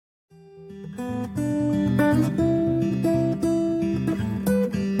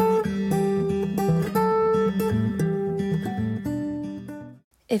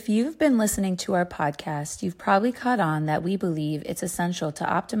If you've been listening to our podcast, you've probably caught on that we believe it's essential to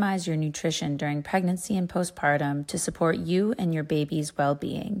optimize your nutrition during pregnancy and postpartum to support you and your baby's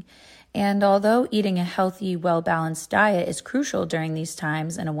well-being. And although eating a healthy, well-balanced diet is crucial during these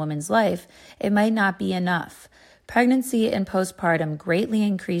times in a woman's life, it might not be enough. Pregnancy and postpartum greatly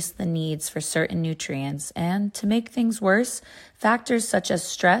increase the needs for certain nutrients, and to make things worse, factors such as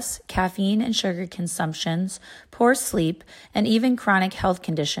stress, caffeine and sugar consumptions, poor sleep, and even chronic health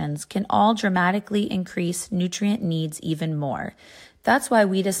conditions can all dramatically increase nutrient needs even more. That's why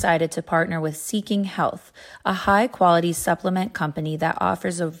we decided to partner with Seeking Health, a high-quality supplement company that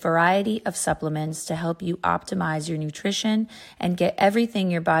offers a variety of supplements to help you optimize your nutrition and get everything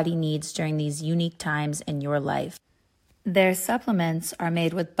your body needs during these unique times in your life. Their supplements are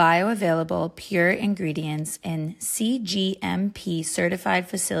made with bioavailable, pure ingredients in CGMP certified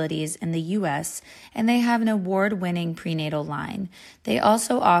facilities in the U.S., and they have an award-winning prenatal line. They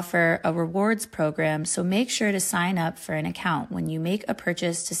also offer a rewards program, so make sure to sign up for an account when you make a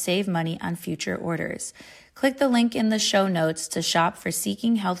purchase to save money on future orders. Click the link in the show notes to shop for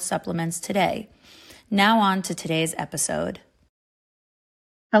Seeking Health supplements today. Now on to today's episode.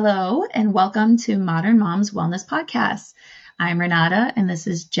 Hello, and welcome to Modern Moms Wellness Podcast. I'm Renata, and this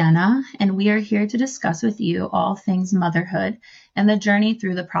is Jenna, and we are here to discuss with you all things motherhood and the journey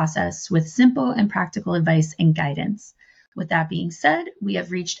through the process with simple and practical advice and guidance. With that being said, we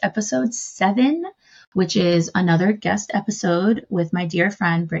have reached episode 7, which is another guest episode with my dear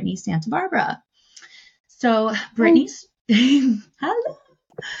friend, Brittany SantaBarbara. So, Brittany's... Hello.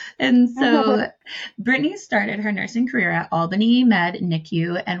 And so Brittany started her nursing career at Albany Med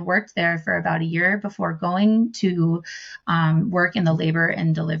NICU and worked there for about a year before going to work in the labor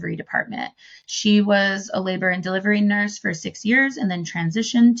and delivery department. She was a labor and delivery nurse for 6 years and then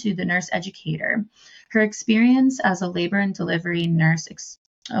transitioned to the nurse educator. Her experience as a labor and delivery nurse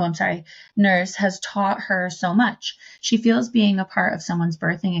has taught her so much. She feels being a part of someone's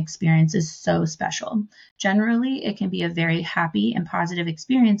birthing experience is so special. Generally, it can be a very happy and positive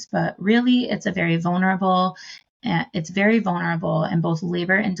experience, but really it's very vulnerable, and both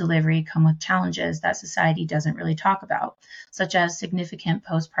labor and delivery come with challenges that society doesn't really talk about, such as significant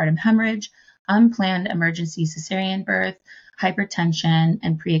postpartum hemorrhage, unplanned emergency cesarean birth, hypertension,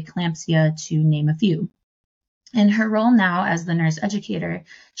 and preeclampsia, to name a few. In her role now as the nurse educator,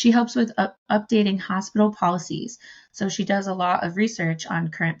 she helps with updating hospital policies. So she does a lot of research on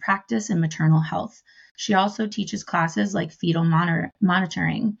current practice in maternal health. She also teaches classes like fetal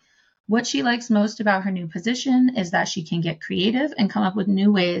monitoring. What she likes most about her new position is that she can get creative and come up with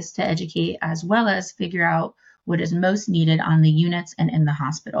new ways to educate, as well as figure out what is most needed on the units and in the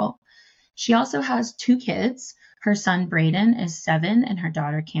hospital. She also has 2 kids. Her son Braden is 7 and her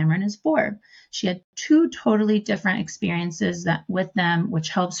daughter Cameron is 4. She had 2 totally different experiences with them, which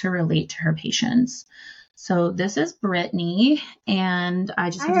helps her relate to her patients. So this is Brittany, and I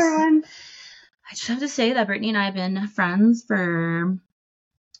just have to say that Brittany and I have been friends for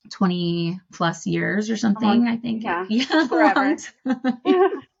 20 plus years or something, I think. Yeah, forever.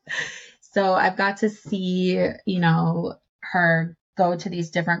 So I've got to see, her go to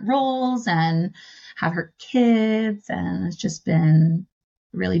these different roles and have her kids, and it's just been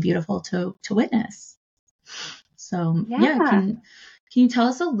really beautiful to witness. So can you tell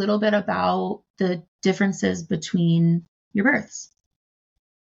us a little bit about the differences between your births?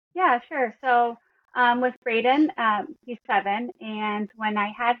 Yeah, sure. So with Braden, he's 7, and when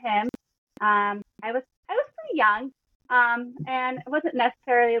I had him, I was pretty young, and it wasn't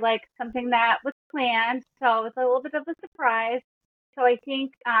necessarily like something that was planned, so it was a little bit of a surprise. So I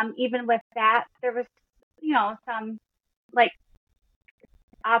think even with that, there was, some like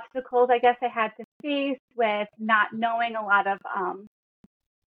obstacles I guess I had to face with not knowing a lot of,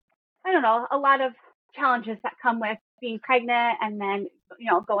 a lot of challenges that come with being pregnant and then,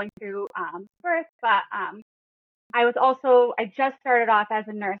 going through birth. But I just started off as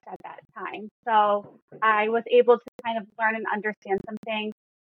a nurse at that time. So I was able to kind of learn and understand some things.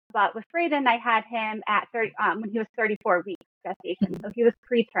 But with Braden, I had him at when he was 34 weeks gestation. So he was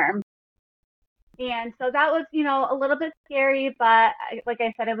preterm. And so that was, a little bit scary, but like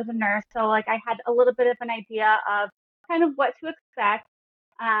I said, I was a nurse. So like I had a little bit of an idea of kind of what to expect.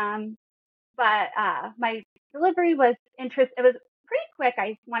 But my delivery was interesting. It was pretty quick,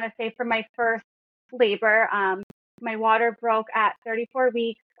 I want to say, for my first labor. My water broke at 34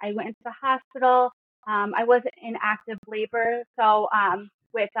 weeks. I went into the hospital. I wasn't in active labor. So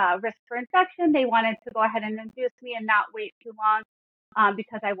with risk for infection, they wanted to go ahead and induce me and not wait too long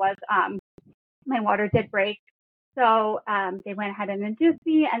because I was my water did break. So they went ahead and induced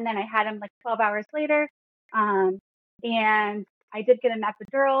me, and then I had him like 12 hours later. And I did get an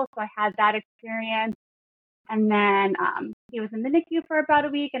epidural, so I had that experience. And then he was in the NICU for about a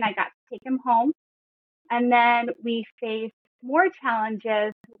week, and I got to take him home. And then we faced more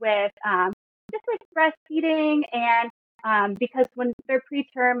challenges with just like breastfeeding, and because when they're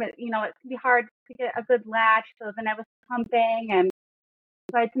preterm, it can be hard to get a good latch. So then I was pumping, and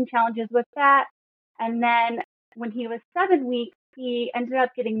so I had some challenges with that. And then when he was 7 weeks, he ended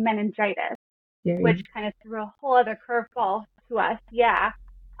up getting meningitis, which kind of threw a whole other curveball to us. Yeah.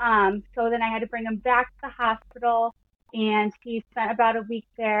 So then I had to bring him back to the hospital, and he spent about a week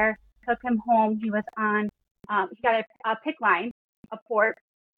there. Took him home. He was on, he got a PICC line, a port.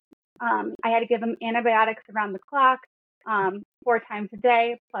 I had to give him antibiotics around the clock, 4 times a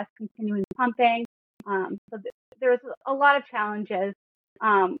day, plus continuing pumping. So there was a lot of challenges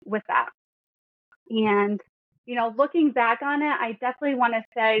with that. And, looking back on it, I definitely want to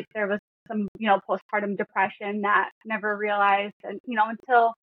say there was some, postpartum depression that I never realized. And,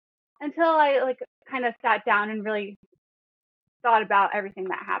 until I like kind of sat down and really thought about everything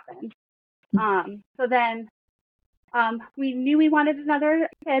that happened. So then we knew we wanted another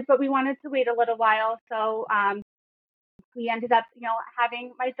kid, but we wanted to wait a little while. So we ended up,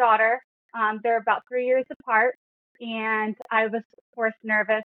 having my daughter. They're about 3 years apart. And I was, of course,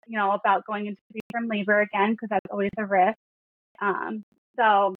 nervous, about going into preterm labor again, because that's always a risk.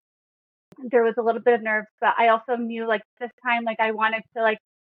 So there was a little bit of nerves, but I also knew like this time, like I wanted to like,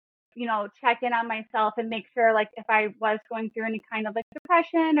 check in on myself and make sure like if I was going through any kind of like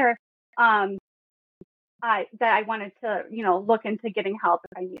depression or that I wanted to, look into getting help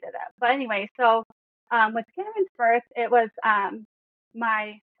if I needed it. But anyway, so with Cameron's birth, it was I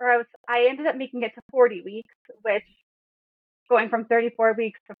ended up making it to 40 weeks, which going from 34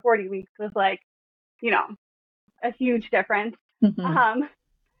 weeks to 40 weeks was like, a huge difference. Mm-hmm.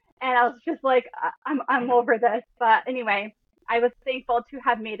 And I was just like, I'm over this. But anyway, I was thankful to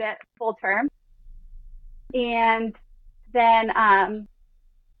have made it full term. And then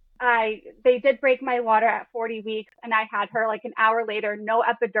they did break my water at 40 weeks, and I had her like an hour later, no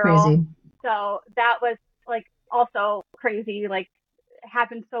epidural. Crazy. So that was like also crazy. Like it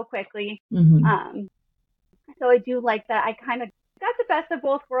happened so quickly. Mm-hmm. So I do like that. I kind of got the best of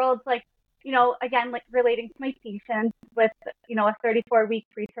both worlds. Like, again, like relating to my patients with, a 34-week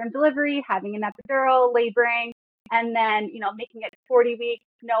preterm delivery, having an epidural, laboring, and then, making it 40 weeks,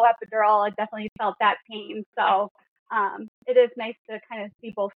 no epidural. I definitely felt that pain. So it is nice to kind of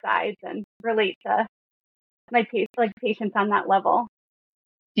see both sides and relate to my patients on that level.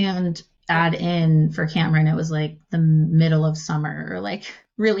 And add in for Cameron, it was like the middle of summer, or like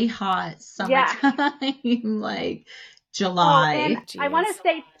really hot summertime, like July. Oh, and I want to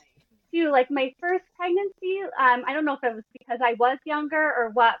say too, like my first pregnancy, I don't know if it was because I was younger or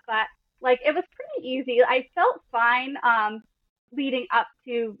what, but like it was pretty easy. I felt fine leading up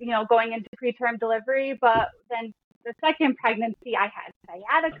to, going into preterm delivery, but then the second pregnancy, I had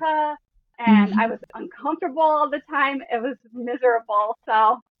sciatica and I was uncomfortable all the time. It was miserable.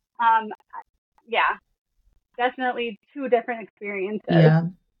 So, yeah, definitely two different experiences. Yeah,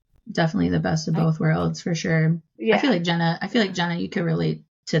 definitely the best of both worlds for sure. Yeah. I feel like Jenna, you could relate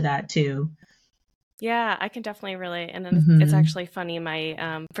to that too. Yeah, I can definitely relate. And it's actually funny.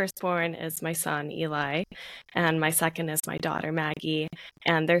 My firstborn is my son, Eli, and my second is my daughter, Maggie,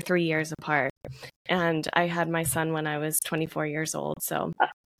 and they're 3 years apart. And I had my son when I was 24 years old. So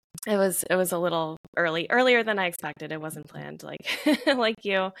it was a little earlier than I expected. It wasn't planned like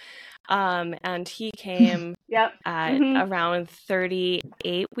you. And he came at around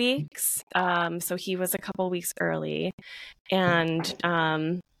 38 weeks. So he was a couple weeks early, and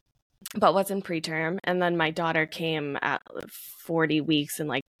but wasn't preterm. And then my daughter came at 40 weeks in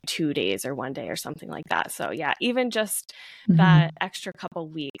like 2 days or 1 day or something like that. So yeah, even just that extra couple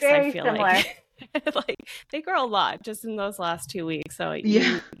weeks, very I feel similar. like they grow a lot just in those last 2 weeks. So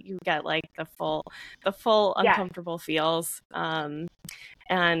you get like the full uncomfortable feels. And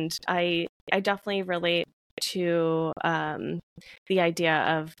I definitely relate to the idea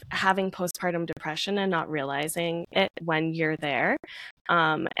of having postpartum depression and not realizing it when you're there.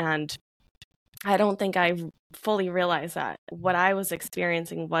 And I don't think I fully realized that what I was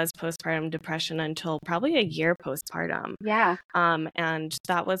experiencing was postpartum depression until probably a year postpartum. Yeah. And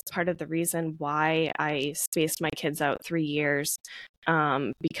that was part of the reason why I spaced my kids out 3 years,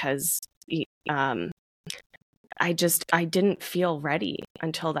 because I didn't feel ready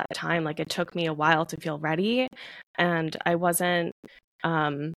until that time. Like it took me a while to feel ready, and I wasn't,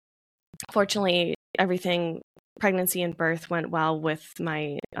 fortunately everything, pregnancy and birth went well with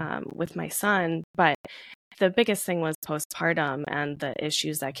my son, but the biggest thing was postpartum and the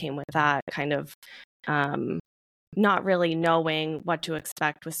issues that came with that kind of not really knowing what to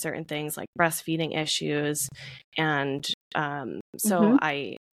expect with certain things like breastfeeding issues. And so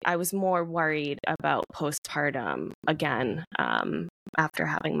I was more worried about postpartum again after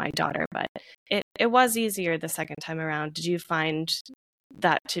having my daughter, but it was easier the second time around. Did you find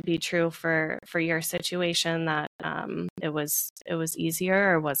that to be true for your situation, that it was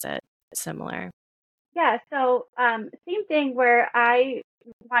easier, or was it similar? Yeah, so same thing where I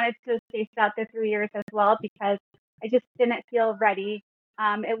wanted to space out the 3 years as well because I just didn't feel ready.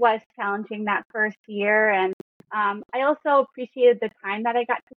 It was challenging that first year, and I also appreciated the time that I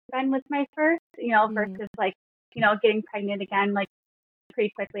got to spend with my first, versus like, getting pregnant again like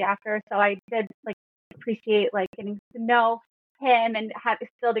pretty quickly after. So I did like appreciate like getting to know him and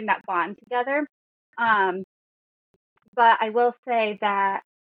building that bond together. But I will say that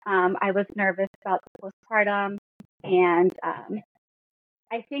I was nervous about the postpartum, and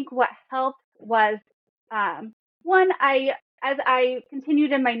I think what helped was one, as I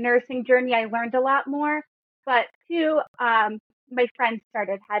continued in my nursing journey, I learned a lot more. But two, my friends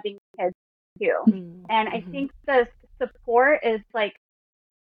started having kids too, and I think the support is like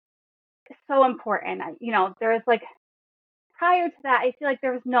so important. There's like prior to that, I feel like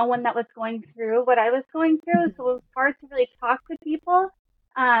there was no one that was going through what I was going through. So it was hard to really talk to people.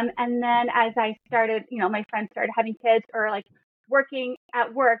 And then as I started, my friends started having kids or like working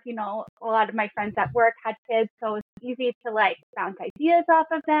at work, a lot of my friends at work had kids. So it was easy to like bounce ideas off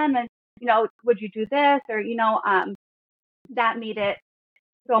of them and, would you do this? Or, that made it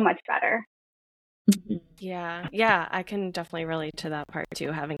so much better. Yeah, I can definitely relate to that part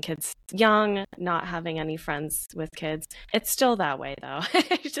too. Having kids young, not having any friends with kids. It's still that way though.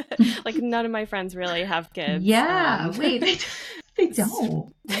 Like none of my friends really have kids. Yeah, wait, they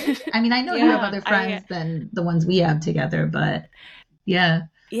don't. Right? I mean, I know you have other friends than the ones we have together, but yeah.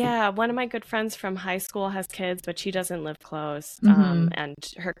 Yeah, one of my good friends from high school has kids, but she doesn't live close, and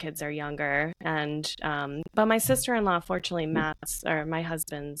her kids are younger. And but my sister-in-law, fortunately, my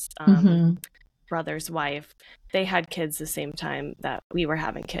husband's brother's wife, they had kids the same time that we were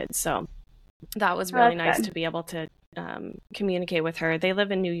having kids. So that was really nice to be able to communicate with her. They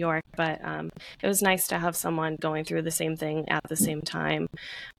live in New York, but it was nice to have someone going through the same thing at the same time.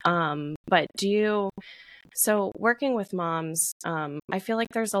 But so working with moms, I feel like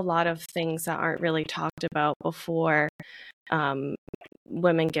there's a lot of things that aren't really talked about before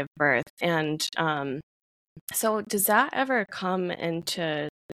women give birth. And so does that ever come into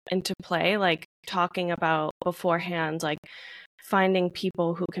play, like talking about beforehand, like finding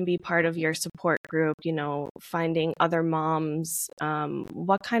people who can be part of your support group, finding other moms?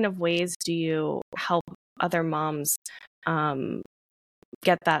 What kind of ways do you help other moms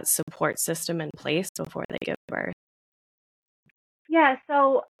get that support system in place before they give birth? Yeah,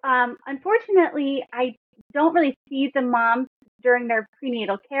 so unfortunately, I don't really see the moms during their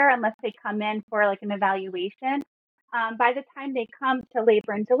prenatal care unless they come in for like an evaluation. By the time they come to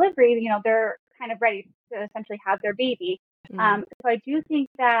labor and delivery, they're kind of ready to essentially have their baby. So I do think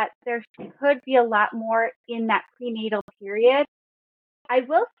that there could be a lot more in that prenatal period. I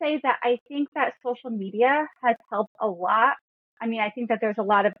will say that I think that social media has helped a lot. I mean, I think that there's a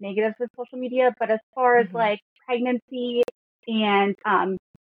lot of negatives with social media, but as far as like pregnancy and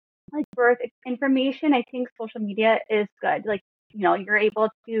like birth information, I think social media is good. Like, you're able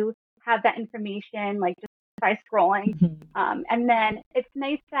to have that information like just by scrolling. And then it's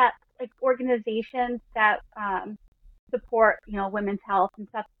nice that like organizations that support, women's health and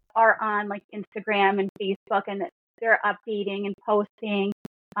stuff are on like Instagram and Facebook, and they're updating and posting.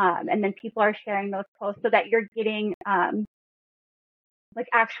 And then people are sharing those posts so that you're getting like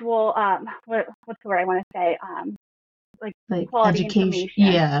actual what's the word I want to say, like quality education.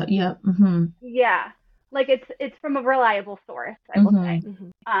 information. Yeah. Like it's from a reliable source, I will say.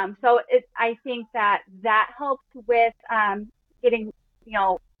 So I think that helps with getting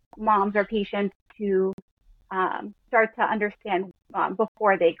moms or patients to start to understand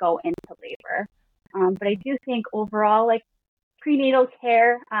before they go into labor. But I do think overall, like prenatal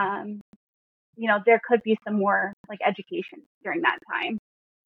care, there could be some more like education during that time.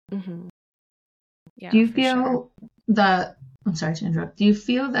 Yeah, do you feel that, I'm sorry to interrupt, do you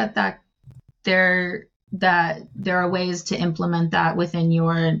feel that there are ways to implement that within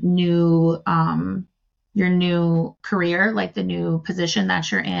your new career, like the new position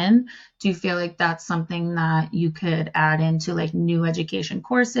that you're in? Do you feel like that's something that you could add into like new education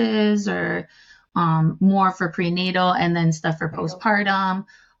courses or more for prenatal and then stuff for postpartum?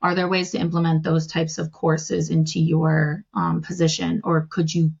 Are there ways to implement those types of courses into your position, or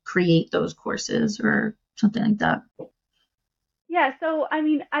could you create those courses or something like that? Yeah, so I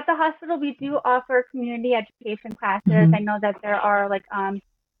mean, at the hospital, we do offer community education classes. Mm-hmm. I know that there are like,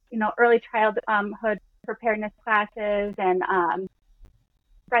 early childhood preparedness classes and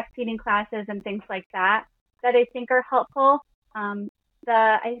breastfeeding classes and things like that that I think are helpful. One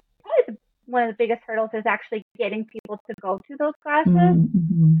of the biggest hurdles is actually getting people to go to those classes.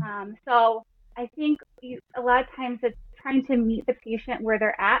 Mm-hmm. So I think a lot of times it's trying to meet the patient where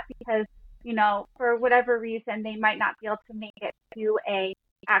they're at because, for whatever reason, they might not be able to make it to a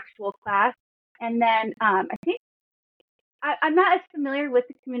actual class. And then I think I'm not as familiar with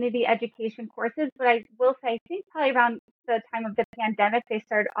the community education courses, but I will say I think probably around the time of the pandemic, they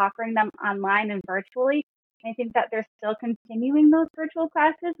started offering them online and virtually. And I think that they're still continuing those virtual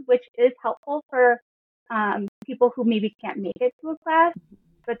classes, which is helpful for people who maybe can't make it to a class.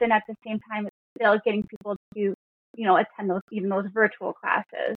 But then at the same time, it's still getting people to, attend those virtual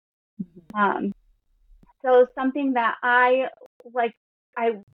classes. So something that I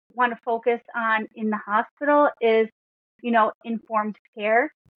want to focus on in the hospital is, informed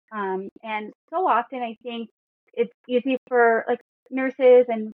care. And so often I think it's easy for like nurses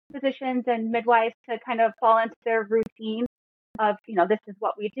and physicians and midwives to kind of fall into their routine of, this is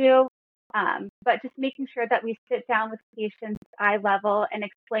what we do. But just making sure that we sit down with patients eye level and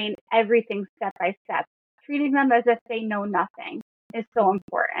explain everything step by step, treating them as if they know nothing is so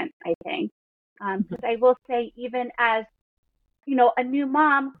important, I think. Because I will say, even as, a new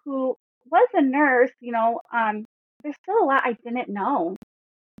mom who was a nurse, there's still a lot I didn't know.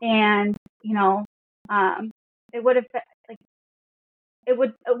 And, it would have been like, it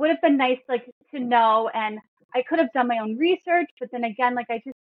would have been nice, like, to know, and I could have done my own research, but then again, like, I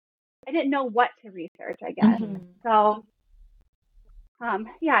didn't know what to research, I guess. So,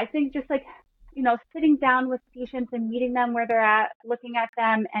 yeah, I think just like, sitting down with patients and meeting them where they're at, looking at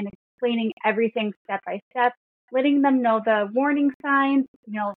them and explaining everything step by step, letting them know the warning signs,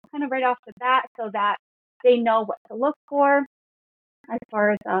 kind of right off the bat so that they know what to look for as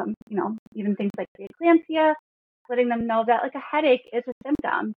far as, even things like preeclampsia, letting them know that like a headache is a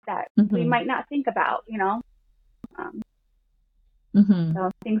symptom that we might not think about,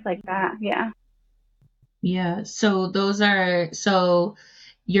 so things like that. Yeah. Yeah. So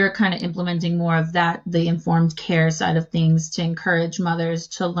you're kind of implementing more of that, the informed care side of things to encourage mothers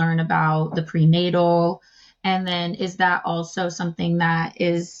to learn about the prenatal. And then is that also something that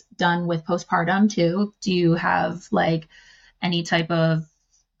is done with postpartum too? Do you have like any type of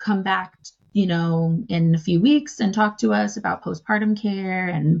come back, in a few weeks and talk to us about postpartum care?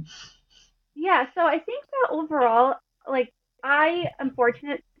 And yeah, so I think that overall, like, I am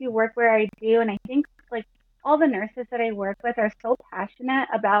fortunate to work where I do, and I think like all the nurses that I work with are so passionate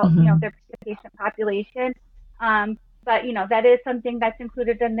about, their patient population. But that is something that's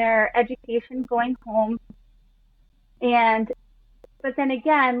included in their education going home. But then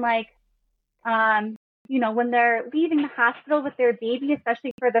again, like, when they're leaving the hospital with their baby,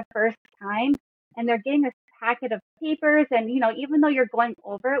 especially for the first time, and they're getting this packet of papers, and, even though you're going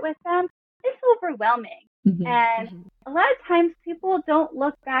over it with them, it's overwhelming. And a lot of times people don't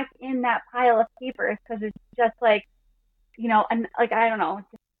look back in that pile of papers because it's just like, and like, I don't know,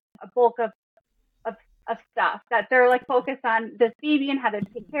 just a bulk of stuff that they're like focused on this baby and how to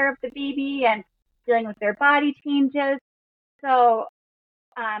take care of the baby and dealing with their body changes. So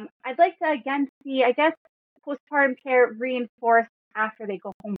I'd like to again see, I guess, postpartum care reinforced after they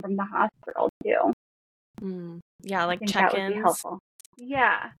go home from the hospital too. Yeah, like check-ins. That would be helpful.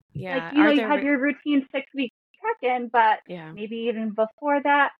 Yeah. Yeah. Like, you have your routine 6-week check-in, but maybe even before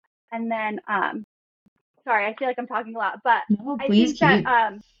that. And then, sorry, I feel like I'm talking a lot, but no, I think that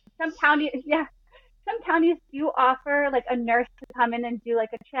some counties do offer like a nurse to come in and do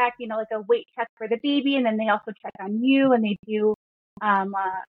like a check, like a weight check for the baby, and then they also check on you, and they do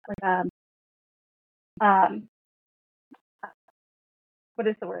what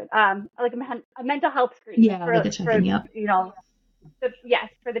is the word? Like a mental health screen. Yeah, like a checking, yep.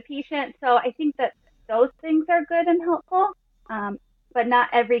 For the patient. So I think that those things are good and helpful. But not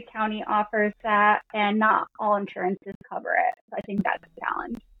every county offers that, and not all insurances cover it. So I think that's a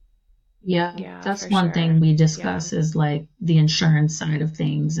challenge. Yeah, that's one thing we discuss is like the insurance side of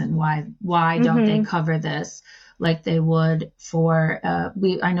things and why don't they cover this like they would for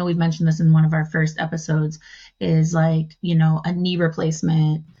I know we've mentioned this in one of our first episodes, is like, a knee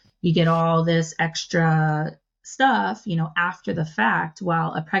replacement, you get all this extra stuff, after the fact,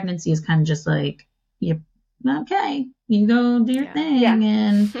 while a pregnancy is kind of just like, okay, you go do your thing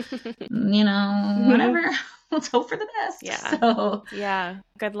and whatever. Let's hope for the best. Yeah. So,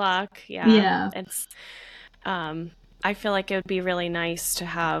 good luck. Yeah. It's I feel like it would be really nice to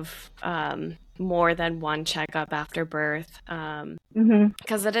have more than one checkup after birth,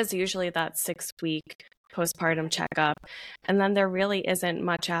 because it is usually that 6-week postpartum checkup. And then there really isn't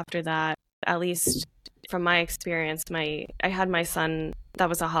much after that, at least from my experience. I had my son, that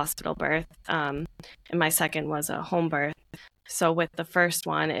was a hospital birth, and my second was a home birth. So with the first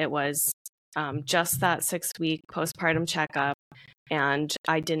one, it was just that 6-week postpartum checkup, and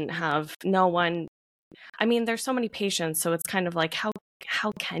I didn't have no one. I mean, there's so many patients, so it's kind of like, how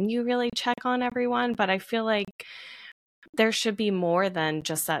can you really check on everyone? But I feel like there should be more than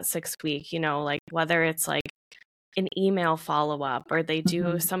just that 6-week, like whether it's like an email follow-up, or they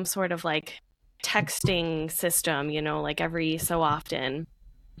do some sort of like texting system, like every so often,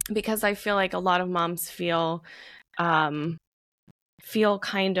 because I feel like a lot of moms feel kind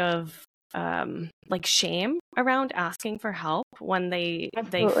of like shame around asking for help when they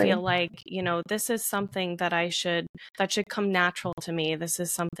feel like, this is something that should come natural to me. This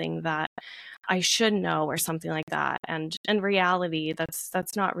is something that I should know, or something like that. And in reality,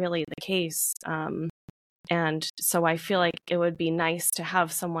 that's not really the case. And so I feel like it would be nice to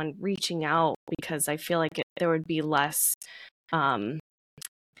have someone reaching out, because I feel like there would be less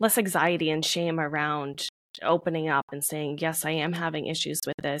anxiety and shame around opening up and saying, yes, I am having issues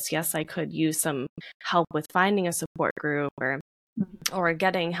with this. Yes, I could use some help with finding a support group, or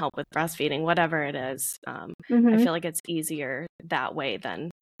getting help with breastfeeding, whatever it is. I feel like it's easier that way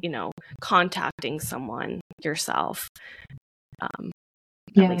than, contacting someone yourself. At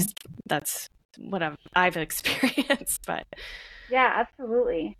least that's what I've experienced. But yeah,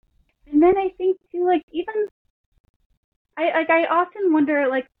 absolutely. And then I think too, like, even I often wonder,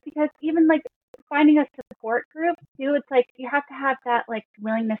 like, because even like finding a support group too, it's like you have to have that like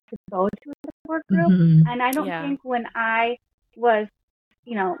willingness to go to a support group. And I don't think when I was,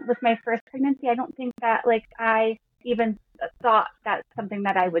 with my first pregnancy, I don't think that like I even thought that's something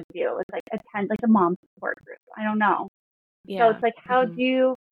that I would do, is like attend like a mom support group. I don't know. So it's like, how do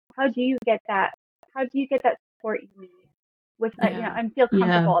you get that? How do you get that support you need with, and feel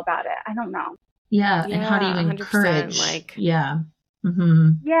comfortable about it? I don't know. Yeah. And how do you encourage? Like, yeah.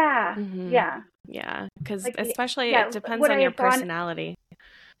 Because like, especially it depends on your personality.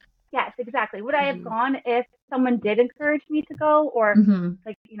 Yes, exactly. Would I have gone if someone did encourage me to go, or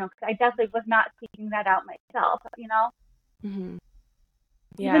like, because I definitely was not seeking that out myself,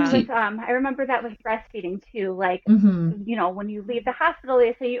 Yeah. Even with, I remember that with breastfeeding too, like, when you leave the hospital,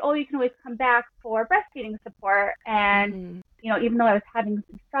 they say, you can always come back for breastfeeding support. And, even though I was having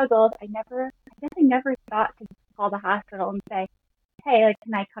some struggles, I never thought to call the hospital and say, hey, like,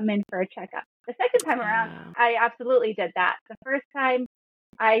 can I come in for a checkup? The second time around, I absolutely did that. The first time,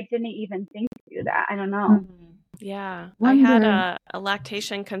 I didn't even think to do that. I don't know. Yeah. I had a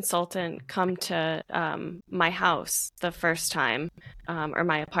lactation consultant come to my house the first time, or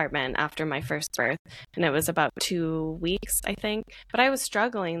my apartment after my first birth. And it was about 2 weeks, I think. But I was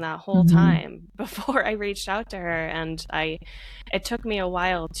struggling that whole time before I reached out to her. And it took me a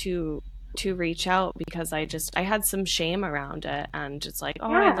while to reach out, because I had some shame around it, and it's like,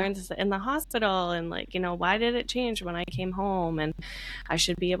 I learned this in the hospital, and like, why did it change when I came home, and I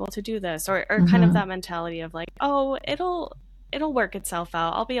should be able to do this, or kind of that mentality of like, it'll work itself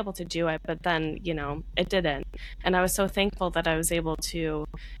out, I'll be able to do it. But then, it didn't. And I was so thankful that I was able to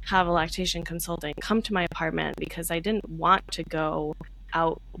have a lactation consultant come to my apartment, because I didn't want to go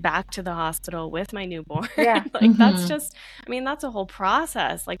out back to the hospital with my newborn. Like, that's just, that's a whole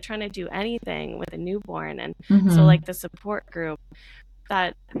process, like trying to do anything with a newborn. And so like the support group,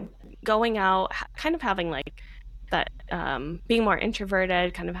 that going out, kind of having like that, being more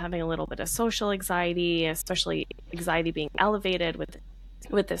introverted, kind of having a little bit of social anxiety, especially anxiety being elevated with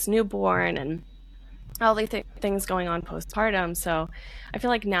this newborn, and all the things going on postpartum. So I feel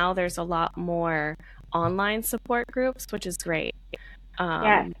like now there's a lot more online support groups, which is great.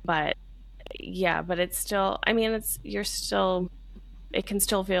 But it's still, it can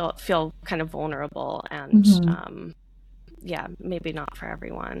still feel kind of vulnerable, and maybe not for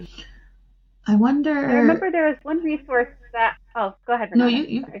everyone. I wonder. I remember there was one resource that. Oh, go ahead, Renata. No,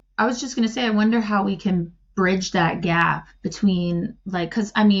 you. I was just going to say, I wonder how we can bridge that gap between, like,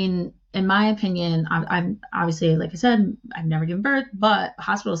 because in my opinion, I'm obviously, like I said, I've never given birth, but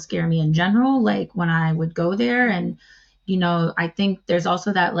hospitals scare me in general. Like when I would go there, and I think there's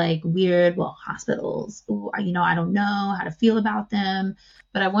also that like weird, hospitals, I don't know how to feel about them,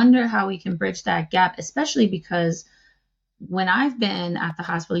 but I wonder how we can bridge that gap, especially because when I've been at the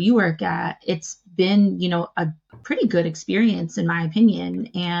hospital you work at, it's been, a pretty good experience in my opinion.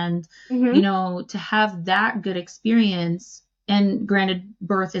 And, to have that good experience, and granted,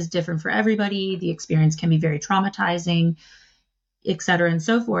 birth is different for everybody. The experience can be very traumatizing, et cetera, and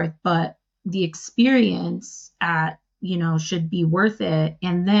so forth. But the experience at, should be worth it.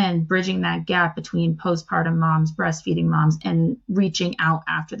 And then bridging that gap between postpartum moms, breastfeeding moms, and reaching out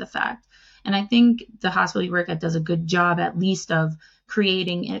after the fact. And I think the hospital you work at does a good job, at least, of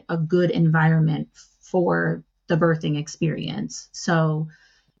creating a good environment for the birthing experience. So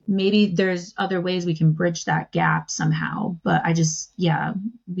maybe there's other ways we can bridge that gap somehow. But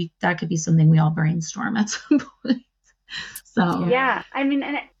that could be something we all brainstorm at some point. So yeah, I mean,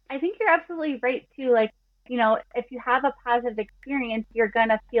 and I think you're absolutely right too. Like, if you have a positive experience, you're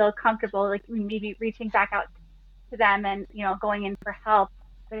gonna feel comfortable, like maybe reaching back out to them and going in for help.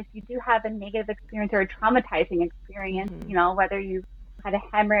 But if you do have a negative experience or a traumatizing experience, whether you had a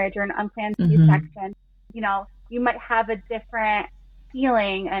hemorrhage or an unplanned C-section, you might have a different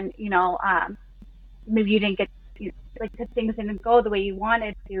feeling, and maybe you didn't get like the things didn't go the way you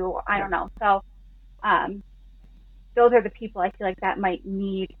wanted to. I don't know. So those are the people I feel like that might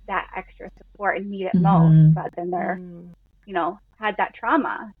need that extra support and need it most, rather than they're had that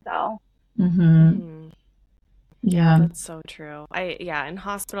trauma. So yeah, that's so true. In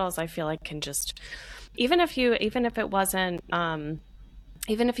hospitals, I feel like can just, even if it wasn't,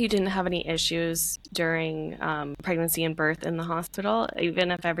 even if you didn't have any issues during pregnancy and birth in the hospital, even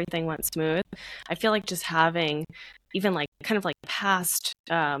if everything went smooth, I feel like just having even like kind of like past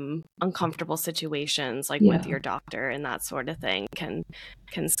uncomfortable situations, like with your doctor and that sort of thing, can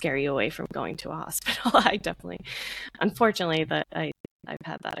scare you away from going to a hospital. I definitely, unfortunately, that I've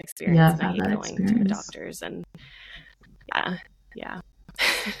had that experience, and I hate going to the doctors, and yeah.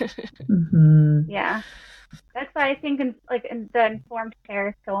 Yeah. That's why I think in the informed care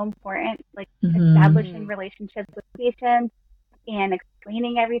is so important, like establishing relationships with patients and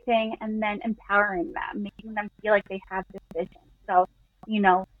explaining everything, and then empowering them, making them feel like they have decisions. So,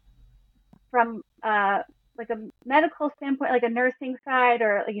 from like a medical standpoint, like a nursing side,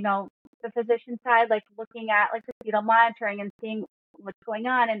 or the physician side, like looking at like the fetal monitoring and seeing what's going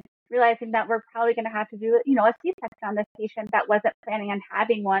on, and realizing that we're probably going to have to do a C-section on this patient that wasn't planning on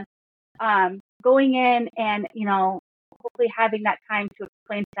having one. Going in and, hopefully having that time to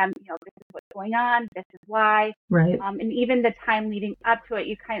explain to them, this is what's going on, this is why. Right. And even the time leading up to it,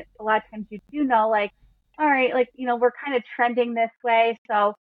 a lot of times you do know, like, all right, like, we're kind of trending this way.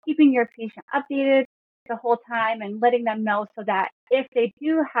 So keeping your patient updated the whole time and letting them know, so that if they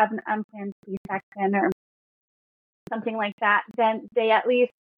do have an unplanned C-section or something like that, then they at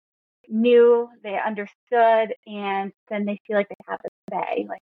least knew, they understood, and then they feel like they have a say.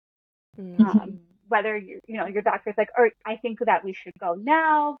 Like, whether your doctor's like, or I think that we should go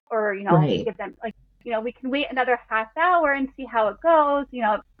now, or give them like, we can wait another half hour and see how it goes.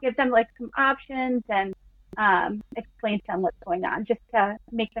 Give them like some options, and explain to them what's going on, just to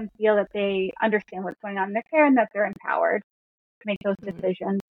make them feel that they understand what's going on in their care, and that they're empowered to make those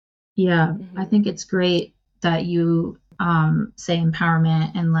decisions. Yeah, I think it's great that you say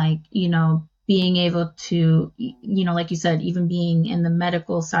empowerment, and like, being able to, like you said, even being in the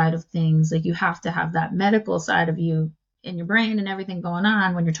medical side of things, like you have to have that medical side of you in your brain and everything going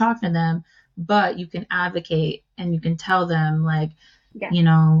on when you're talking to them, but you can advocate and you can tell them like,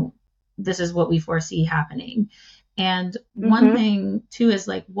 this is what we foresee happening. And one thing too is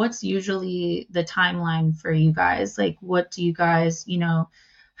like, what's usually the timeline for you guys? Like, what do you guys,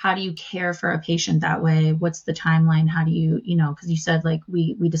 how do you care for a patient that way? What's the timeline? How do you, because you said like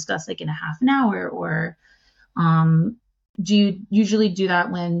we discussed like in a half an hour, or do you usually do that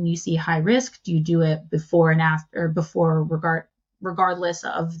when you see high risk? Do you do it before and after, or before, regardless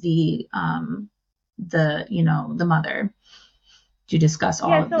of the mother? Do you discuss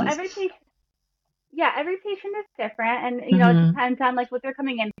all of these? Every patient is different, and it depends on like what they're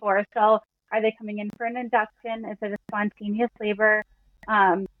coming in for. So are they coming in for an induction? Is it a spontaneous labor?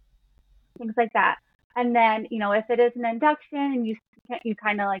 Things like that. And then, if it is an induction, and you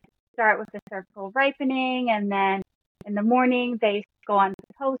kind of like start with the cervical ripening, and then in the morning they go on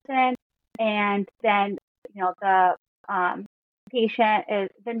Pitocin, and then, the patient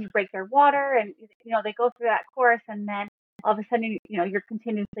then you break their water, and, they go through that course, and then all of a sudden, you're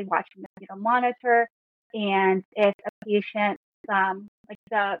continuously watching the fetal monitor. And if a patient, like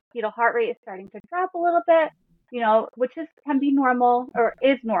the fetal heart rate is starting to drop a little bit, which can be normal, or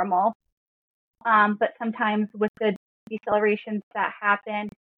is normal. But sometimes with the decelerations that happen,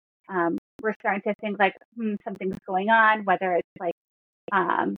 we're starting to think like, something's going on, whether it's like,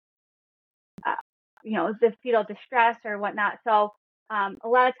 the fetal distress or whatnot. So, a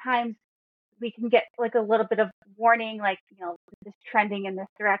lot of times we can get like a little bit of warning, like, this is trending in this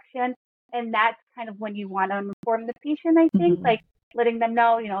direction. And that's kind of when you want to inform the patient, I think, like letting them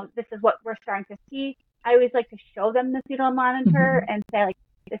know, this is what we're starting to see. I always like to show them the fetal monitor and say, like,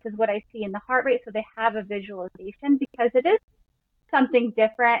 this is what I see in the heart rate. So they have a visualization, because it is something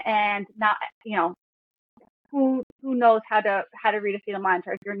different, and not, who knows how to read a fetal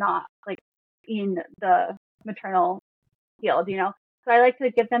monitor if you're not like in the maternal field, So I like to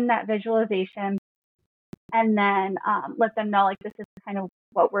give them that visualization, and then let them know, like, this is kind of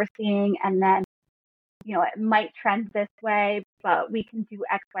what we're seeing, and then it might trend this way, but we can do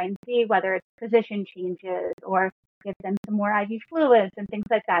X, Y, and Z, whether it's position changes or give them some more IV fluids and things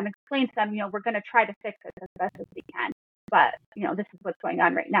like that, and explain to them, we're going to try to fix it as best as we can, but this is what's going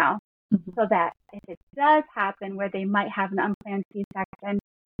on right now. So that if it does happen where they might have an unplanned C-section,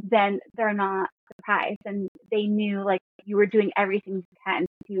 then they're not surprised, and they knew, like, you were doing everything you can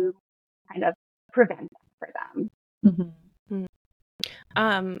to kind of prevent it for them. Mm-hmm.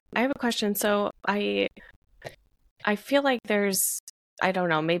 I have a question. So I feel like there's, I don't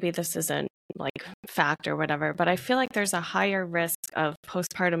know, maybe this isn't like fact or whatever, but I feel like there's a higher risk of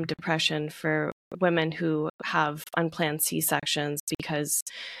postpartum depression for women who have unplanned C-sections, because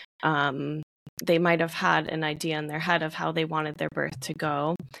they might have had an idea in their head of how they wanted their birth to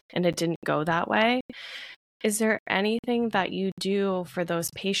go, and it didn't go that way. Is there anything that you do for those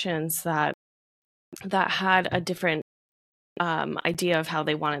patients that had a different idea of how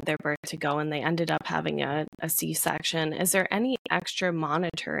they wanted their birth to go, and they ended up having a C-section? Is there any extra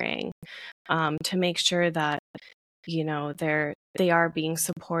monitoring to make sure that they are being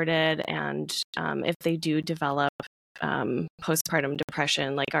supported, and if they do develop postpartum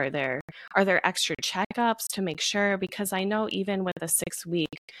depression, like, are there extra checkups to make sure? Because I know even with a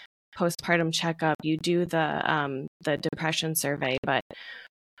 6-week postpartum checkup, you do the depression survey, but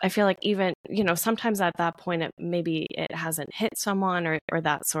I feel like even, sometimes at that point, maybe it hasn't hit someone or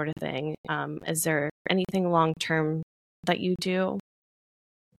that sort of thing. Is there anything long-term that you do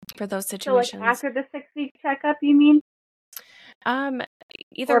for those situations? So, like, after the 6-week checkup, you mean?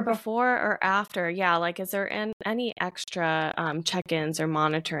 Either before or after. Yeah. Like, is there any extra check-ins or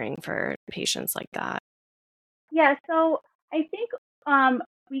monitoring for patients like that? Yeah. So I think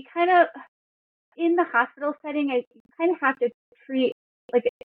we kind of, in the hospital setting, I kind of have to treat, like,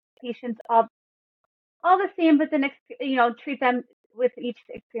 patients all the same, but then treat them with each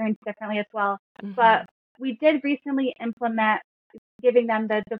experience differently as well. Mm-hmm. But we did recently implement giving them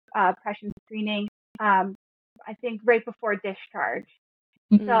the depression screening, I think right before discharge.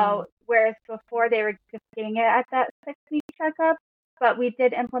 Mm-hmm. So whereas before they were just getting it at that 6-week checkup, but we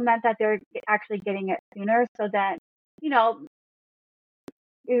did implement that they're actually getting it sooner, so that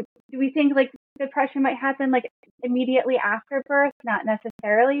do we think like depression might happen like immediately after birth? Not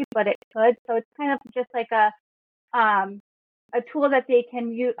necessarily, but it could. So it's kind of just like a tool that they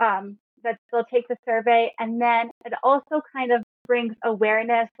can use, that they'll take the survey, and then it also kind of brings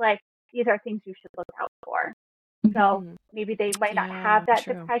awareness, like, these are things you should look out for. Mm-hmm. So maybe they might not have that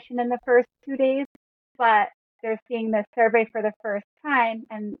depression in the first 2 days, but they're seeing the survey for the first time,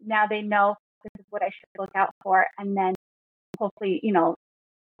 and now they know this is what I should look out for, and then hopefully,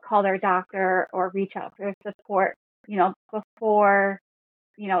 call their doctor or reach out for support, before,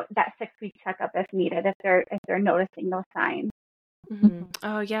 that 6-week checkup if needed, if they're noticing those signs. Mm-hmm.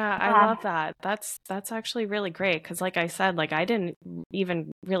 Oh yeah, I love that. That's actually really great, because like I said, like, I didn't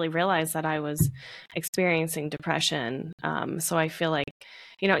even really realize that I was experiencing depression. So I feel like,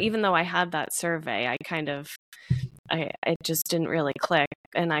 even though I had that survey, it just didn't really click.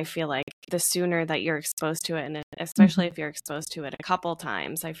 And I feel like the sooner that you're exposed to it, and especially if you're exposed to it a couple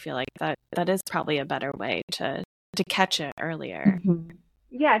times, I feel like that is probably a better way to catch it earlier. Mm-hmm.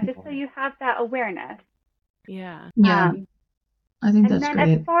 Yeah, just so you have that awareness. Yeah. Yeah. I think that's great. And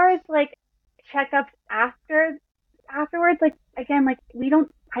then as far as like checkups afterwards, like, again, like,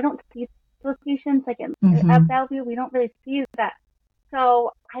 I don't see those patients like at Bellevue. We don't really see that.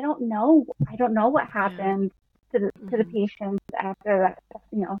 So I don't know what happened to the patients after that,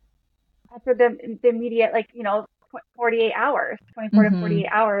 after the immediate, like, 48 hours, 24 to 48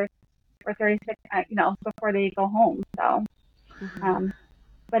 hours or 36, before they go home. So,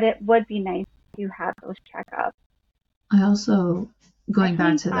 but it would be nice to have those checkups. I also,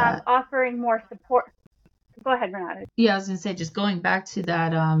 back to that, offering more support. Go ahead, Renata. Yeah, I was gonna say, just going back to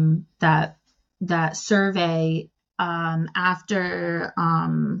that that survey after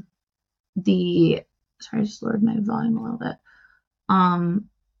sorry, I just lowered my volume a little bit.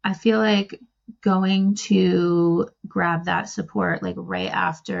 I feel like going to grab that support like right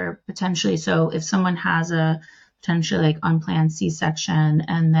after, potentially. So if someone has a potentially like unplanned C-section,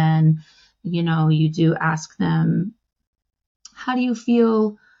 and then you do ask them, how do you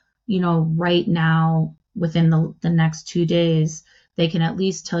feel, right now, within the next 2 days, they can at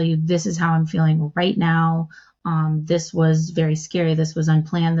least tell you, this is how I'm feeling right now. this was very scary. This was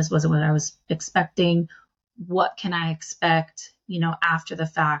unplanned. This wasn't what I was expecting. What can I expect, after the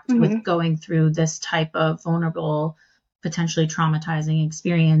fact with going through this type of vulnerable, potentially traumatizing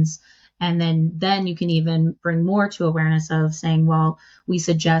experience? And then you can even bring more to awareness of saying, well, we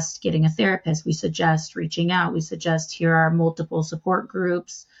suggest getting a therapist. We suggest reaching out. We suggest here are multiple support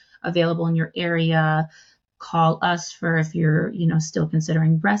groups available in your area. Call us for if you're, still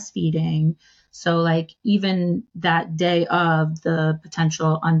considering breastfeeding. So like even that day of the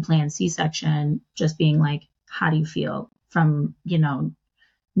potential unplanned C-section, just being like, how do you feel from,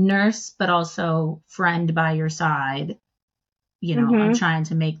 nurse, but also friend by your side, I'm trying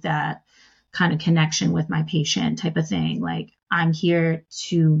to make that kind of connection with my patient type of thing. Like, I'm here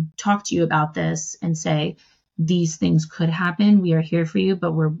to talk to you about this and say, these things could happen. We are here for you,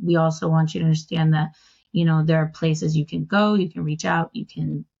 but we also want you to understand that, there are places you can go, you can reach out, you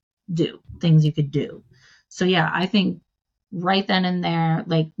can do things you could do. So yeah, I think right then and there,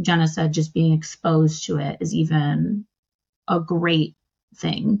 like Jenna said, just being exposed to it is even a great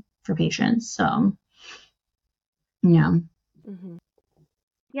thing for patients. So yeah.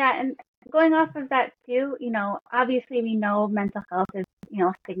 Yeah, and going off of that too, obviously we know mental health is,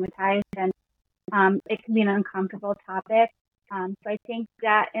 stigmatized, and it can be an uncomfortable topic. So I think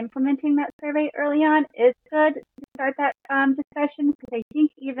that implementing that survey early on is good to start that discussion, because I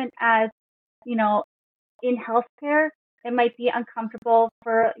think even as, in healthcare, it might be uncomfortable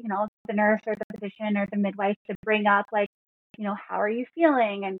for, the nurse or the physician or the midwife to bring up, like, how are you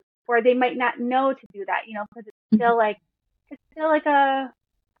feeling? And, or they might not know to do that, because it's still like a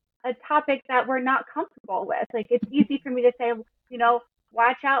topic that we're not comfortable with. Like, it's easy for me to say,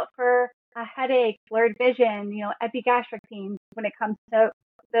 watch out for a headache, blurred vision, epigastric pain when it comes to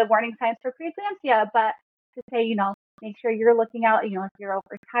the warning signs for preeclampsia. But to say, make sure you're looking out, if you're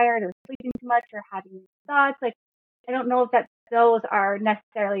overtired or sleeping too much or having thoughts, like, I don't know if those are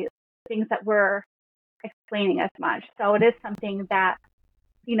necessarily things that we're explaining as much. So it is something that,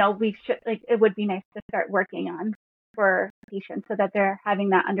 we should, like, it would be nice to start working on for patients so that they're having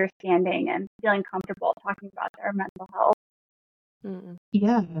that understanding and feeling comfortable talking about their mental health.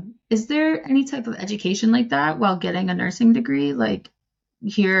 Yeah. Is there any type of education like that while getting a nursing degree? Like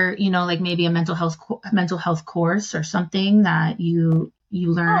here, like maybe a mental health course or something that you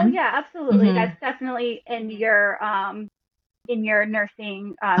learn? Oh yeah, absolutely. That's definitely in your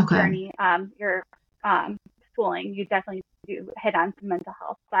nursing journey, your schooling. You definitely do hit on some mental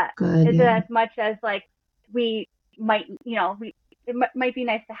health, but is it as much as like we might, it might be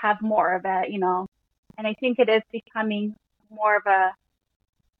nice to have more of it, and I think it is becoming more of a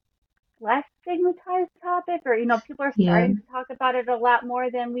less stigmatized topic, or, people are starting to talk about it a lot more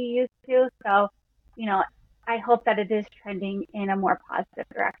than we used to. So, I hope that it is trending in a more positive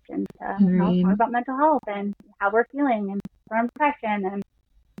direction to talk about mental health and how we're feeling and from depression, and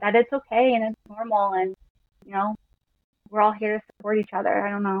that it's okay and it's normal, and, we're all here to support each other. I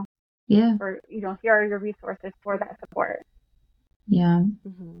don't know. Yeah. Or, here are your resources for that support. Yeah.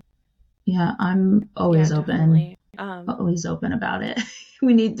 Yeah. I'm always open. Definitely. Always open about it.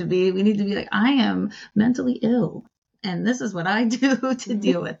 we need to be like, I am mentally ill and this is what I do to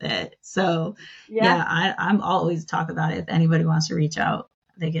deal with it. So I'm always talk about it. If anybody wants to reach out,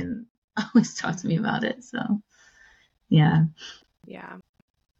 they can always talk to me about it. So yeah.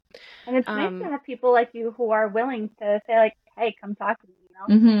 And it's nice to have people like you who are willing to say, like, hey, come talk to me,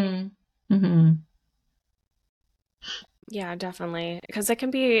 Yeah, definitely. Because it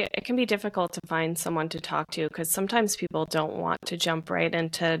can be difficult to find someone to talk to, because sometimes people don't want to jump right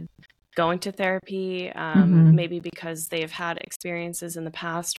into going to therapy, maybe because they've had experiences in the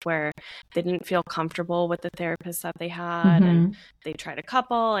past where they didn't feel comfortable with the therapist that they had, and they tried a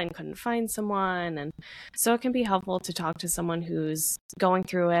couple and couldn't find someone. And so it can be helpful to talk to someone who's going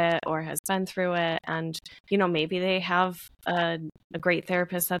through it or has been through it, and maybe they have a great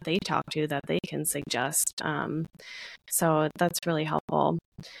therapist that they talk to that they can suggest. So that's really helpful.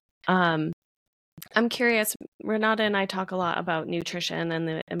 I'm curious, Renata and I talk a lot about nutrition and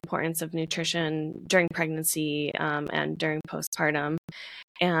the importance of nutrition during pregnancy and during postpartum.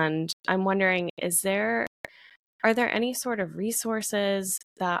 And I'm wondering, are there any sort of resources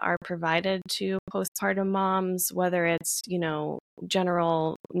that are provided to postpartum moms, whether it's,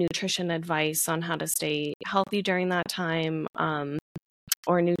 general nutrition advice on how to stay healthy during that time,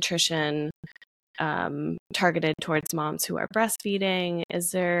 or nutrition targeted towards moms who are breastfeeding? Is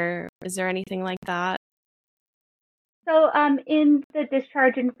there anything like that? So in the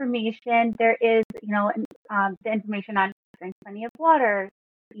discharge information, there is, the information on drink plenty of water,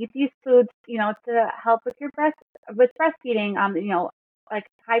 eat these foods, to help with breastfeeding, like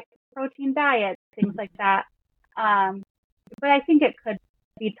high protein diets, things like that. But I think it could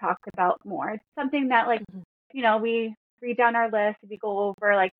be talked about more. It's something that, like, we read down our list, we go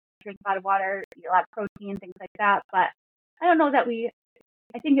over, like, drink a lot of water, eat a lot of protein, things like that. But I don't know that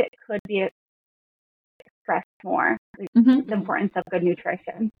I think it could be expressed more, the importance of good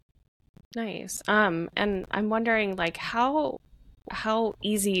nutrition. Nice. And I'm wondering, like, how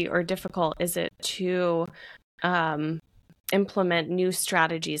easy or difficult is it to implement new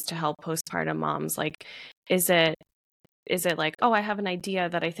strategies to help postpartum moms? Like, is it like, oh, I have an idea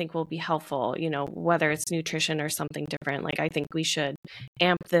that I think will be helpful, whether it's nutrition or something different, like I think we should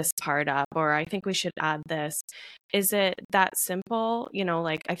amp this part up, or I think we should add this. Is it that simple?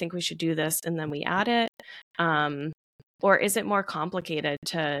 Like, I think we should do this and then we add it. Or is it more complicated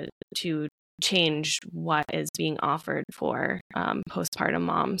to change what is being offered for postpartum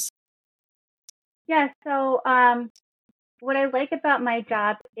moms? Yeah, so what I like about my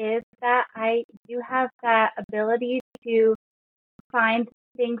job is that I do have that ability to find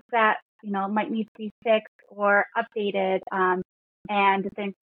things that, might need to be fixed or updated, and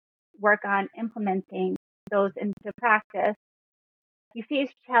then work on implementing those into practice. You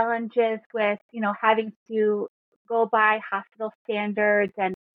face challenges with, having to go by hospital standards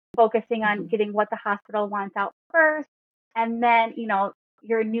and focusing on getting what the hospital wants out first. And then,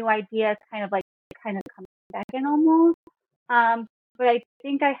 your new ideas kind of come second almost. But I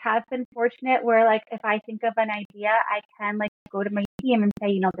think I have been fortunate where, like, if I think of an idea, I can, like, go to my team and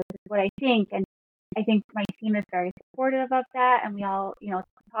say, this is what I think. And I think my team is very supportive of that. And we all,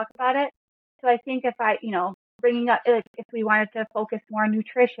 talk about it. So I think if I, bringing up, like, if we wanted to focus more on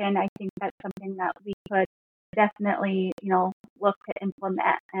nutrition, I think that's something that we could definitely, look to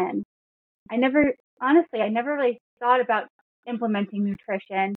implement. And I never really thought about implementing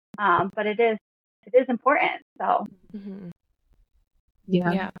nutrition. But it is important. So.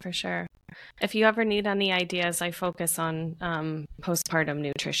 Yeah, for sure. If you ever need any ideas, I focus on postpartum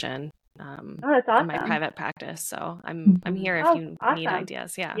nutrition. That's awesome. In my private practice. So I'm here if you need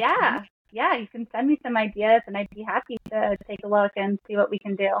ideas. Yeah. Yeah. Yeah. You can send me some ideas and I'd be happy to take a look and see what we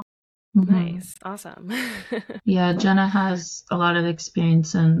can do. Nice. Awesome. Yeah, Jenna has a lot of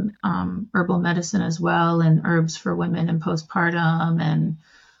experience in herbal medicine as well, and herbs for women in postpartum, and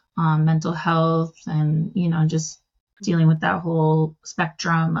mental health, and just dealing with that whole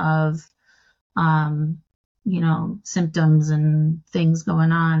spectrum of symptoms and things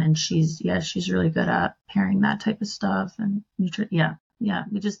going on. And she's really good at pairing that type of stuff and it's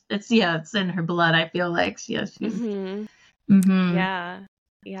in her blood. I feel like she's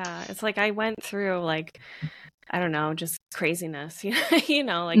yeah. It's like I went through, like, I don't know, just craziness,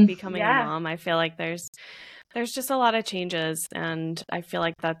 like becoming a mom. I feel like there's just a lot of changes, and I feel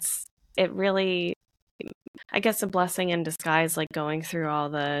like that's it really, I guess, a blessing in disguise, like going through all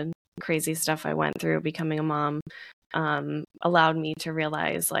the crazy stuff I went through becoming a mom allowed me to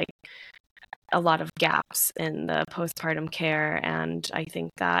realize, like, a lot of gaps in the postpartum care. And I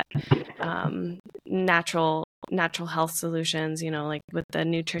think that natural health solutions, like with the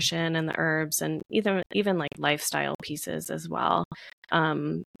nutrition and the herbs, and even like lifestyle pieces as well.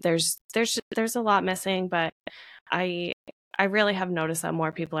 There's a lot missing, but I really have noticed that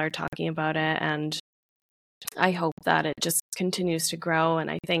more people are talking about it, and I hope that it just continues to grow.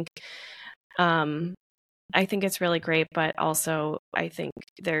 And I think it's really great, but also I think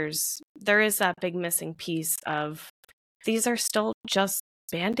there is that big missing piece of these are still just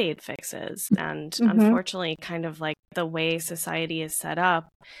Band-Aid fixes. And unfortunately, kind of like the way society is set up,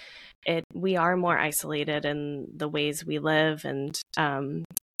 we are more isolated in the ways we live. And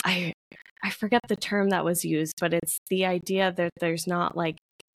I forget the term that was used, but it's the idea that there's not like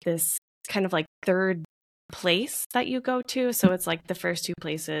this kind of like third place that you go to. So it's like the first two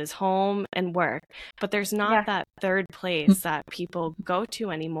places, home and work, but there's not that third place that people go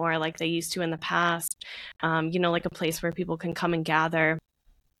to anymore like they used to in the past. Like a place where people can come and gather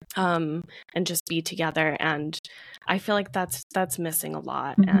and just be together. And I feel like that's missing a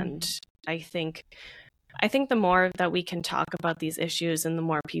lot. And I think the more that we can talk about these issues and the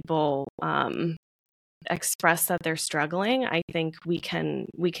more people express that they're struggling, I think we can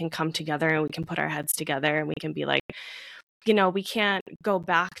come together and we can put our heads together and we can be like, we can't go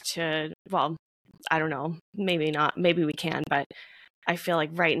back to, well, I don't know, maybe not, maybe we can, but I feel like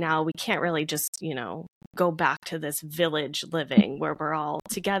right now we can't really just, go back to this village living where we're all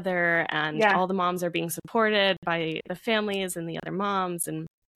together and all the moms are being supported by the families and the other moms. And,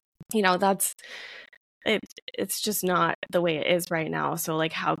 that's it's just not the way it is right now. So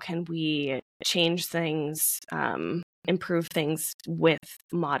like, how can we change things, improve things with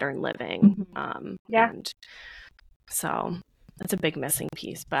modern living? And so that's a big missing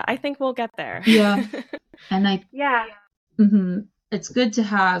piece, but I think we'll get there. Yeah. And Yeah. It's good to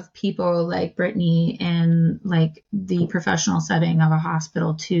have people like Brittany in like the professional setting of a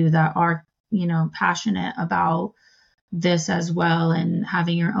hospital too, that are, passionate about this as well, and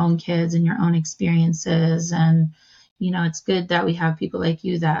having your own kids and your own experiences. And, it's good that we have people like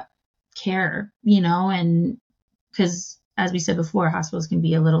you that care, and because as we said before, hospitals can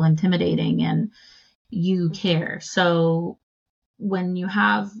be a little intimidating, and you care. So when you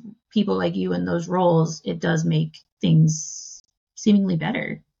have people like you in those roles, it does make things seemingly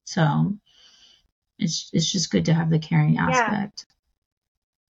better. So it's just good to have the caring aspect.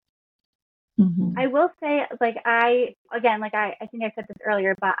 I will say, I think I said this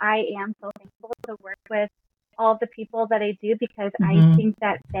earlier, but I am so thankful to work with all of the people that I do, because I think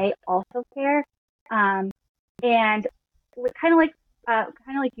that they also care. And kind of like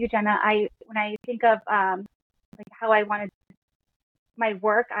you, Jenna, when I think of how I wanted my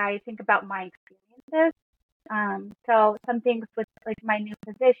work, I think about my experiences. So some things with my new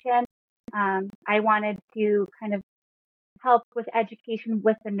position, I wanted to kind of help with education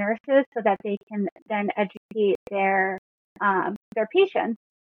with the nurses so that they can then educate their patients.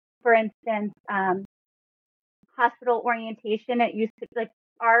 For instance, hospital orientation. It used to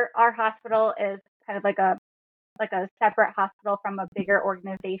our hospital is kind of like a separate hospital from a bigger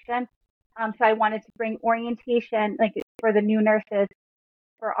organization. So I wanted to bring orientation for the new nurses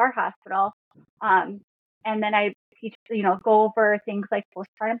for our hospital. And then I teach, go over things like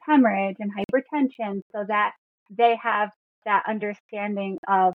postpartum hemorrhage and hypertension, so that they have that understanding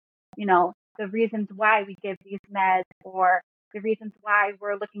of, the reasons why we give these meds, or the reasons why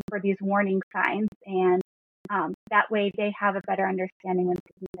we're looking for these warning signs. And that way they have a better understanding when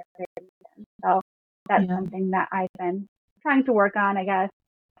taking their medication. So that's something that I've been trying to work on, I guess.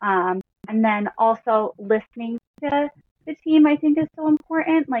 And then also listening to the team, I think, is so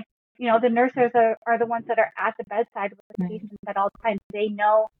important. The nurses are the ones that are at the bedside with the patients at all times. They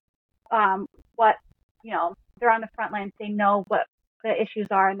know what, they're on the front lines. They know what the issues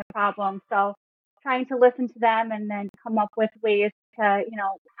are and the problems. So trying to listen to them and then come up with ways to,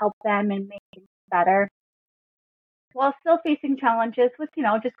 help them and make things better, while still facing challenges with,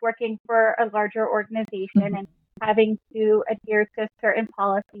 just working for a larger organization and having to adhere to certain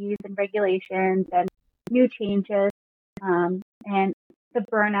policies and regulations and new changes. And the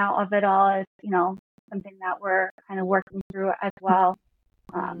burnout of it all is, something that we're kind of working through as well.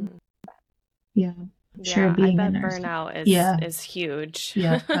 Sure, being I bet a nurse. Burnout is huge.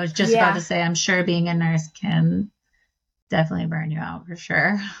 Yeah, I was just about to say, I'm sure being a nurse can definitely burn you out for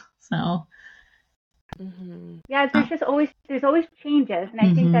sure. So. Yeah, there's always changes, and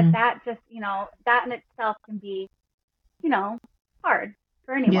I think that just that in itself can be hard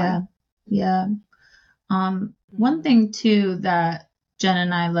for anyone. Yeah. One thing too that Jen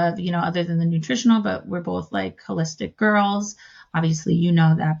and I love, other than the nutritional, but we're both like holistic girls. Obviously,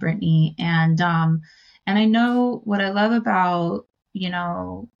 that, Brittany, and I know what I love about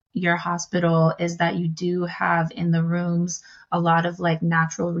your hospital is that you do have in the rooms a lot of like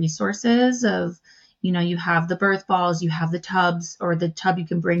natural resources of. You have the birth balls, you have the tubs, or the tub you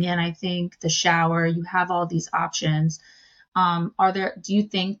can bring in, I think, the shower, you have all these options. Do you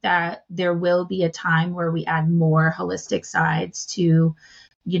think that there will be a time where we add more holistic sides to,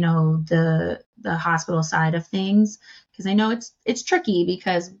 the hospital side of things? Because I know it's tricky,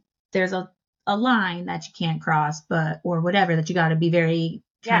 because there's a line that you can't cross, or whatever, that you got to be very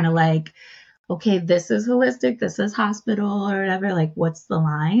kind of like, okay, this is holistic, this is hospital, or whatever, like what's the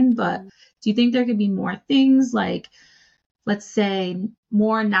line? But do you think there could be more things, like, let's say,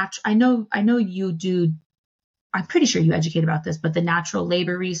 more natural? I know you do, I'm pretty sure you educate about this, but the natural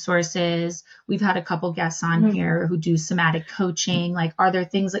labor resources, we've had a couple guests on here who do somatic coaching. Like, are there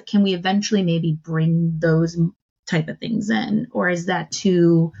things that can we eventually maybe bring those type of things in? Or is that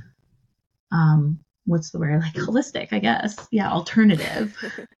too, what's the word, like holistic, I guess? Yeah, alternative.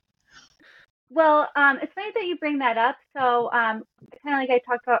 Well, it's funny that you bring that up. So, kind of like I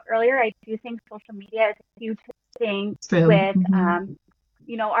talked about earlier, I do think social media is a huge thing with, our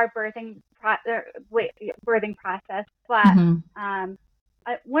birthing process. But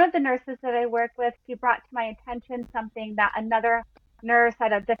one of the nurses that I work with, she brought to my attention something that another nurse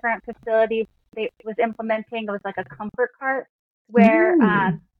at a different facility was implementing. It was like a comfort cart where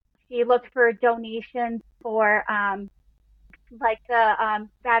she looked for donations for like the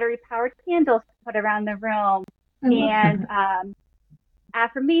battery powered candles to put around the room, and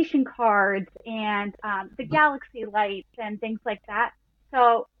affirmation cards, and the galaxy lights and things like that.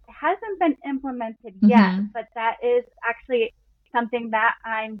 So it hasn't been implemented yet, but that is actually something that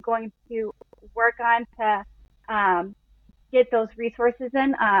I'm going to work on to get those resources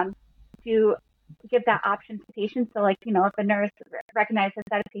in to give that option to patients. So like, if a nurse recognizes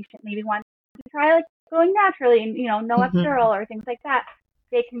that a patient maybe wants to try like going naturally and, no epidural or things like that,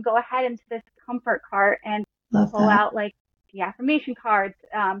 they can go ahead into this comfort cart and pull out like the affirmation cards,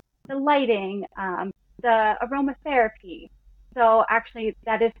 the lighting, the aromatherapy. So actually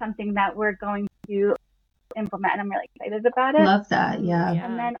that is something that we're going to implement, and I'm really excited about it. Love that. Yeah.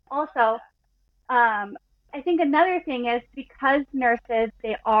 And then also, I think another thing is because nurses,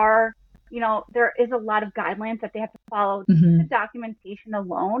 they are, there is a lot of guidelines that they have to follow. The documentation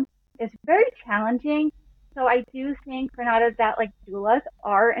alone is very challenging. So I do think, Renata, that like doulas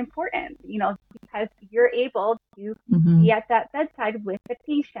are important, because you're able to be at that bedside with the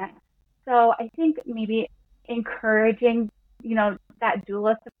patient. So I think maybe encouraging, that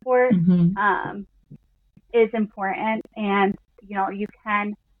doula support is important, and you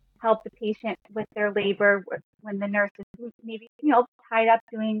can help the patient with their labor when the nurse is maybe tied up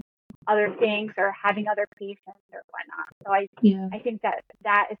doing other things or having other patients or whatnot. So I think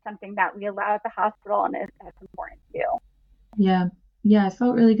that is something that we allow at the hospital, and that's important too. Yeah, I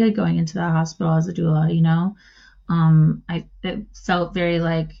felt really good going into the hospital as a doula. I felt very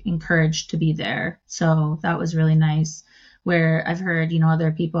like encouraged to be there, so that was really nice. Where I've heard,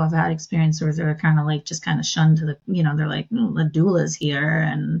 other people have had experience where they're kind of like just kind of shunned to the, they're like, the doula's here.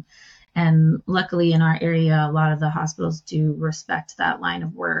 And luckily in our area, a lot of the hospitals do respect that line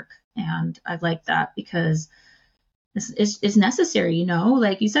of work. And I like that because it's necessary,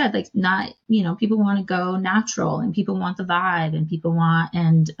 like you said, like not, people want to go natural and people want the vibe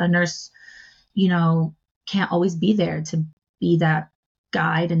and a nurse, can't always be there to be that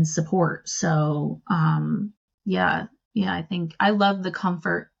guide and support. So, I think I love the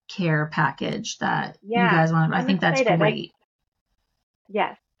comfort care package that you guys want. I think that's great.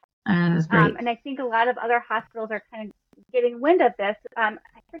 Yes. And it's great. And I think a lot of other hospitals are kind of getting wind of this. I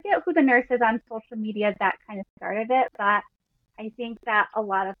forget who the nurse is on social media that kind of started it, but I think that a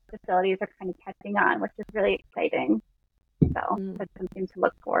lot of facilities are kind of catching on, which is really exciting. So that's something to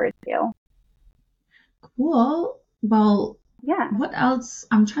look forward to. Cool. Well, what else?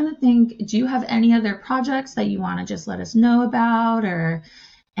 I'm trying to think. Do you have any other projects that you want to just let us know about or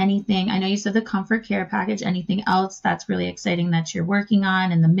anything? I know you said the comfort care package. Anything else that's really exciting that you're working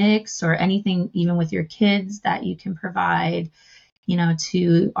on in the mix, or anything even with your kids that you can provide,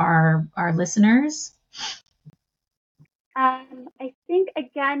 to our listeners? I think,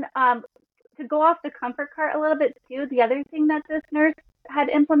 again, to go off the comfort cart a little bit too, the other thing that this nurse had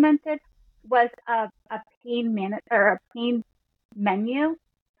implemented was a pain menu.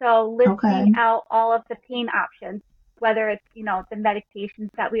 So listing out all of the pain options, whether it's, the medications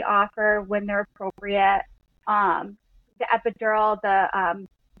that we offer when they're appropriate, the epidural, the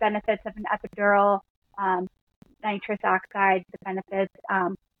benefits of an epidural, nitrous oxide, the benefits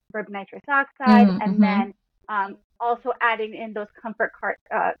for nitrous oxide, and then also adding in those comfort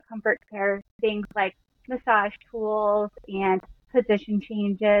care things like massage tools and position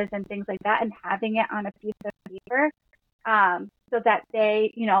changes and things like that, and having it on a piece of paper so that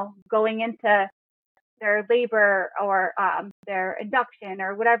they, going into their labor or their induction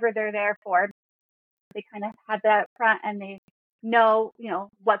or whatever they're there for, they kind of have that up front and they know,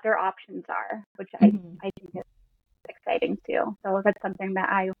 what their options are, which I think is exciting too. So that's something that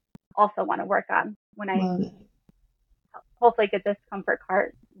I also want to work on when I hopefully get this comfort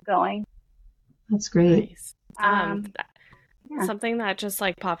cart going. That's great. Nice. Something that just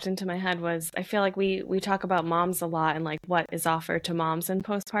like popped into my head was, I feel like we talk about moms a lot and like what is offered to moms in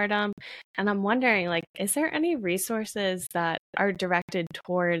postpartum. And I'm wondering, like, is there any resources that are directed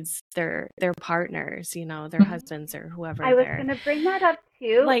towards their partners, their husbands or whoever? I was going to bring that up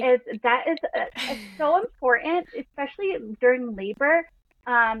too. That is so important, especially during labor.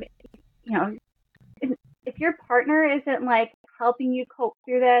 If your partner isn't like helping you cope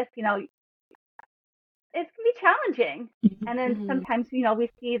through this, it can be challenging. And then sometimes, we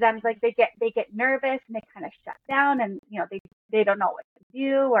see them like they get nervous and they kind of shut down and, they don't know what to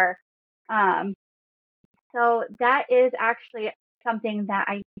do or, so that is actually something that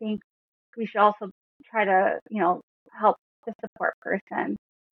I think we should also try to, help the support person.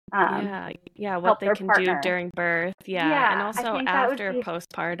 What they can do during birth. And also after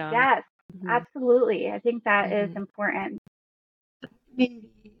postpartum. Yes, absolutely. I think that is important. I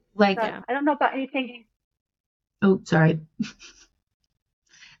don't know about anything. Oh, sorry.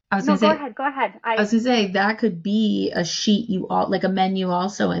 Go ahead. I was gonna say that could be a sheet like a menu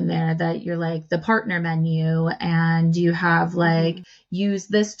also in there that you're like the partner menu, and you have like use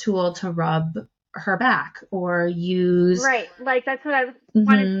this tool to rub her back or use. Right. Like that's what I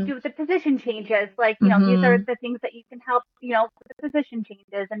wanted to do with the position changes. Like, you know, these are the things that you can help, you know, with the position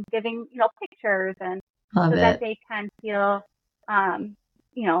changes and giving, you know, pictures and Love so it. that they can feel,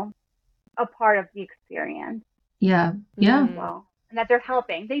 you know, a part of the experience. Yeah. Yeah. Well, and that they're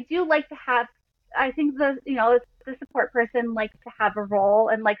helping. They do like to have, I think the support person likes to have a role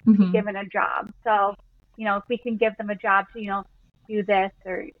and likes to be given a job. So, you know, if we can give them a job to, you know, do this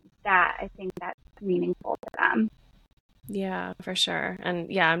or that, I think that's meaningful to them. Yeah, for sure.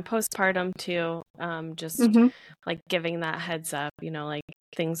 And yeah, and postpartum too, just like giving that heads up, you know, like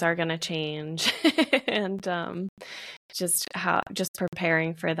things are going to change and just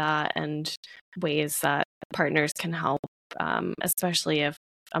preparing for that and ways that partners can help, especially if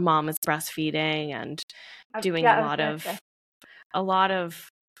a mom is breastfeeding and doing a lot of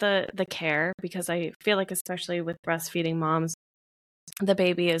the care, because I feel like especially with breastfeeding moms, the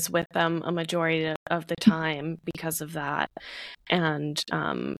baby is with them a majority of the time because of that. And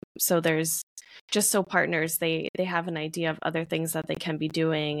so there's just so partners, they have an idea of other things that they can be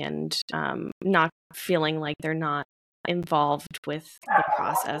doing and not feeling like they're not involved with the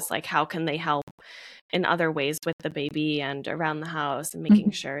process. Like how can they help in other ways with the baby and around the house and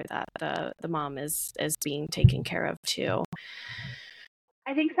making sure that the mom is being taken care of too.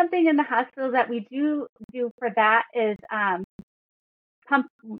 I think something in the hospital that we do for that is pump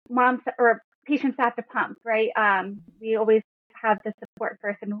moms or patients have to pump, right? We always have the support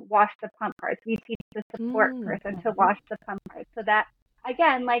person wash the pump parts. We teach the support person to wash the pump parts so that,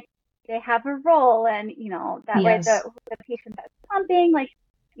 again, like they have a role and, you know, that way the patient that's pumping, like,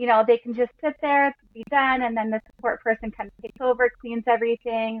 you know, they can just sit there, be done, and then the support person kind of takes over, cleans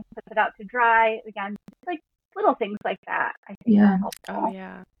everything, puts it out to dry. Again, like little things like that, I think are helpful. Oh,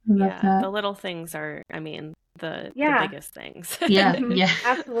 yeah. The little things are, I mean, the biggest things. Yeah.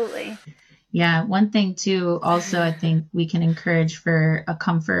 Absolutely. Yeah. One thing too, also, I think we can encourage for a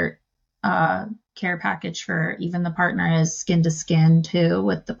comfort care package for even the partner is skin to skin too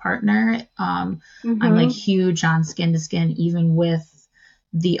with the partner. I'm like huge on skin to skin, even with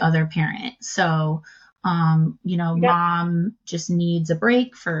the other parent. So, you know, mom just needs a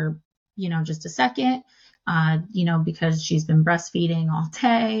break for, you know, just a second, you know, because she's been breastfeeding all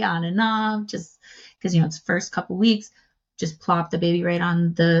day on and off, just because, you know, it's first couple weeks, just plop the baby right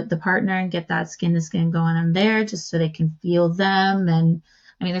on the partner and get that skin to skin going on there just so they can feel them. And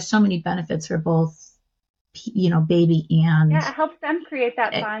I mean, there's so many benefits for both, you know, baby and. Yeah, it helps them create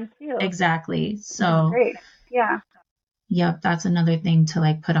that bond too. Exactly. So. Great. Yeah. Yep, that's another thing to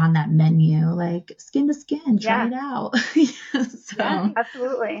like put on that menu, like skin to skin, try it out. Yeah,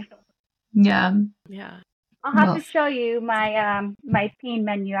 absolutely. Yeah. I'll have to show you my my teen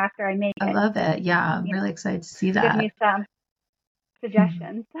menu after I make it. I love it. Yeah, I'm really excited to see that. Give me some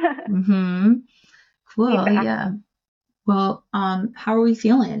suggestions. Cool. Feedback. Yeah. Well, how are we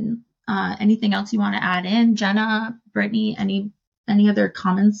feeling? Anything else you want to add in, Jenna, Brittany? Any other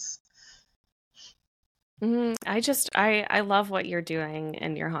comments? I love what you're doing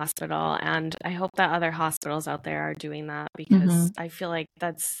in your hospital, and I hope that other hospitals out there are doing that, because I feel like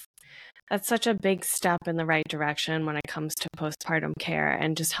that's such a big step in the right direction when it comes to postpartum care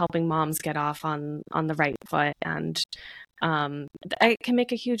and just helping moms get off on the right foot. And it can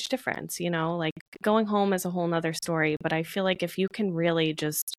make a huge difference, you know, like going home is a whole nother story, but I feel like if you can really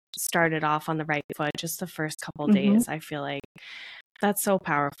just start it off on the right foot, just the first couple days, I feel like that's so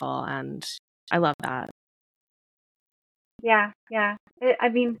powerful, and I love that. Yeah. I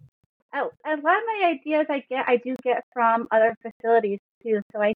mean, a lot of my ideas I do get from other facilities too.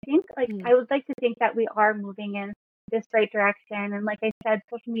 So I think I would like to think that we are moving in this right direction. And like I said,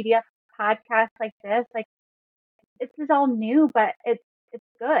 social media podcasts like this, like this is all new, but it's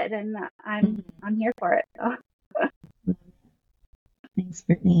good, and I'm here for it. So. Thanks,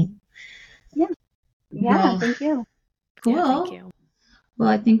 Brittany. Yeah. Well, thank you. Cool. Yeah, thank you. Well,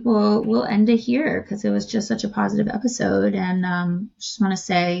 I think we'll end it here because it was just such a positive episode. And just want to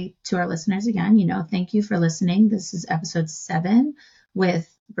say to our listeners again, you know, thank you for listening. This is episode 7 with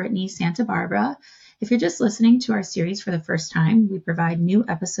Brittany SantaBarbara. If you're just listening to our series for the first time, we provide new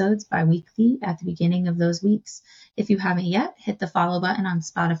episodes bi-weekly at the beginning of those weeks. If you haven't yet, hit the follow button on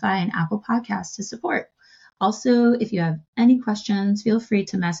Spotify and Apple Podcasts to support. Also, if you have any questions, feel free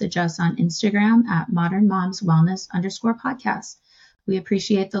to message us on Instagram at modernmomswellness_podcast. We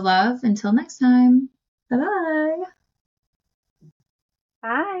appreciate the love. Until next time. Bye-bye.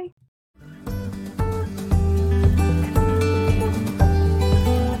 Bye.